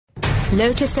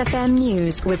Lotus FM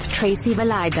News with TRACY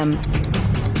VALAYDHAM.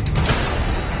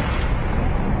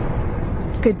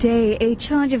 Good day. A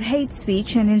charge of hate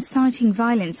speech and inciting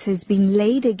violence has been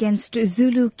laid against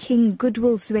Zulu King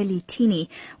Goodwill Zwelithini.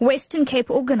 Western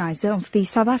Cape organizer of the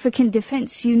South African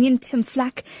Defence Union, Tim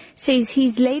Flack, says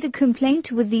he's laid a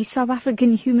complaint with the South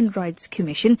African Human Rights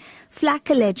Commission. Flack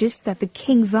alleges that the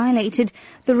king violated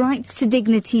the rights to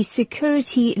dignity,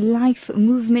 security, life,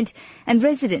 movement and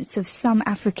residence of some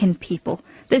African people.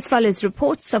 This follows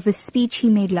reports of a speech he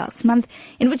made last month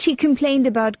in which he complained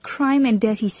about crime and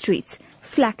dirty streets.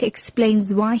 Flack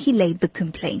explains why he laid the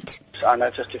complaint. I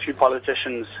noticed a few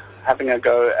politicians having a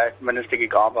go at Minister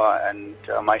Gigaba and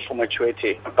Michael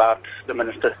Machweti about the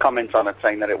minister's comments on it,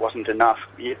 saying that it wasn't enough.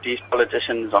 Yet these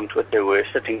politicians on Twitter were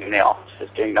sitting in their offices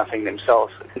doing nothing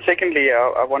themselves. And secondly,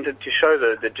 I wanted to show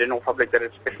the general public that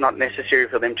it's not necessary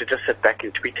for them to just sit back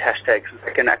and tweet hashtags.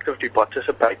 They can actively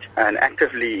participate and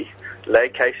actively lay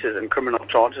cases and criminal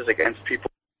charges against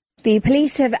people. The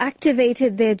police have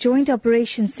activated their joint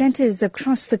operation centres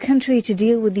across the country to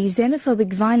deal with the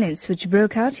xenophobic violence which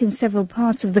broke out in several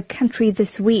parts of the country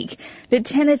this week.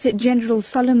 Lieutenant General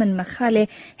Solomon Makhale,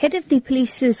 head of the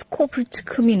police's corporate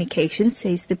communications,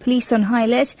 says the police on high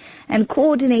alert and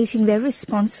coordinating their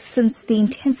response since the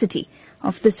intensity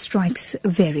of the strikes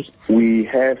vary. We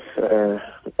have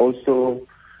also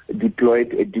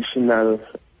deployed additional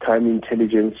crime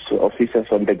intelligence officers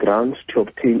on the ground to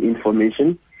obtain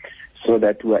information, so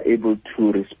that we are able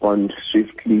to respond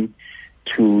swiftly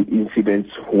to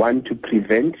incidents, one, to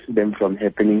prevent them from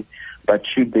happening, but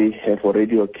should they have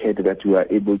already occurred, that we are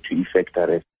able to effect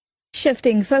arrest.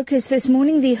 Shifting focus this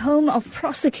morning, the home of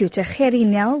prosecutor Gerrie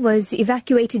Nel was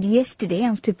evacuated yesterday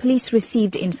after police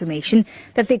received information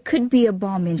that there could be a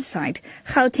bomb inside.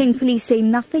 Gauteng police say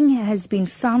nothing has been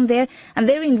found there and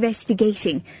they're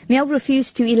investigating. Nel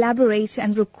refused to elaborate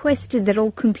and requested that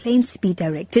all complaints be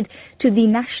directed to the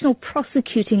National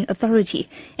Prosecuting Authority.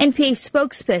 NPA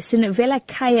spokesperson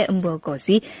Velakaya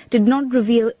Mbogozi did not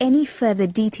reveal any further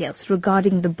details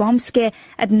regarding the bomb scare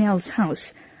at Nel's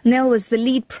house. Nel was the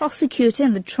lead prosecutor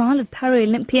in the trial of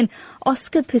Paralympian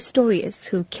Oscar Pistorius,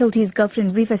 who killed his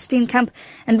girlfriend Riva Steenkamp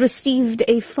and received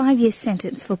a 5-year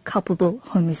sentence for culpable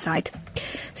homicide.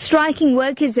 Striking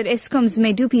workers at ESKOM's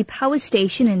Medupi power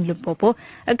station in Limpopo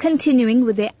are continuing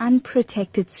with their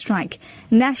unprotected strike.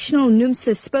 National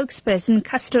NUMSA spokesperson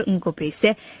Castro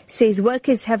Ngopese says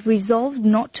workers have resolved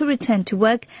not to return to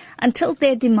work until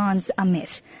their demands are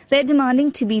met. They're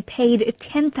demanding to be paid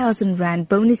 10,000 rand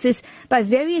bonuses by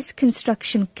various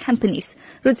construction companies.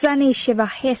 Rutsane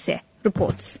Shevahese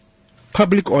reports.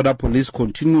 Public order police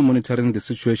continue monitoring the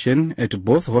situation at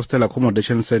both hostel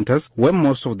accommodation centers where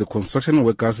most of the construction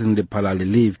workers in the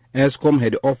Palali live. ESKOM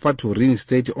had offered to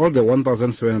reinstate all the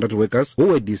 1,700 workers who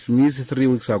were dismissed 3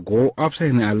 weeks ago after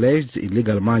an alleged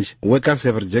illegal march. Workers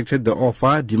have rejected the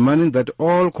offer, demanding that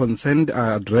all concerned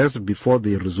are addressed before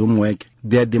they resume work.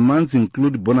 Their demands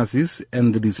include bonuses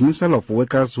and the dismissal of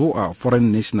workers who are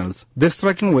foreign nationals. The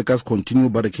striking workers continue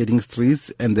barricading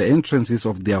streets and the entrances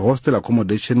of their hostel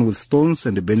accommodation with stones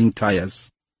and burning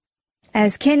tires.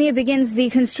 As Kenya begins the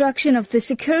construction of the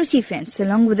security fence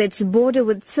along with its border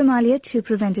with Somalia to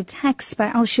prevent attacks by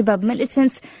Al-Shabaab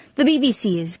militants, the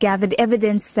BBC has gathered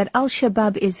evidence that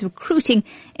Al-Shabaab is recruiting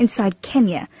inside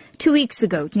Kenya. 2 weeks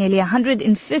ago, nearly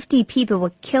 150 people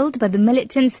were killed by the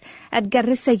militants at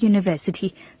Garissa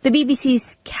University. The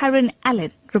BBC's Karen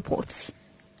Allen reports.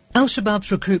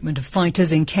 Al-Shabaab's recruitment of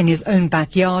fighters in Kenya's own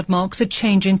backyard marks a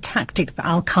change in tactic for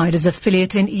Al-Qaeda's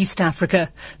affiliate in East Africa.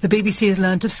 The BBC has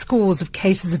learnt of scores of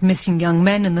cases of missing young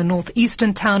men in the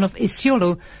northeastern town of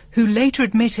Isiolo who later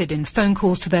admitted in phone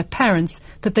calls to their parents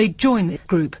that they joined the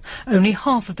group. Only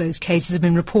half of those cases have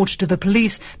been reported to the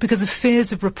police because of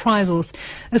fears of reprisals.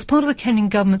 As part of the Kenyan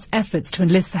government's efforts to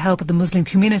enlist the help of the Muslim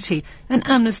community, an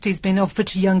amnesty has been offered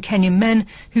to young Kenyan men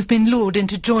who've been lured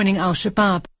into joining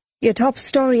Al-Shabaab. Your top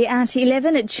story at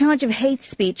 11, a charge of hate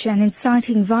speech and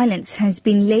inciting violence has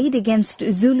been laid against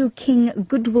Zulu King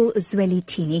Goodwill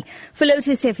Zwelithini. For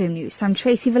Lotus FM News, I'm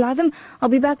TRACY VALAYDHAM. I'll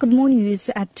be back with more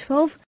news at 12.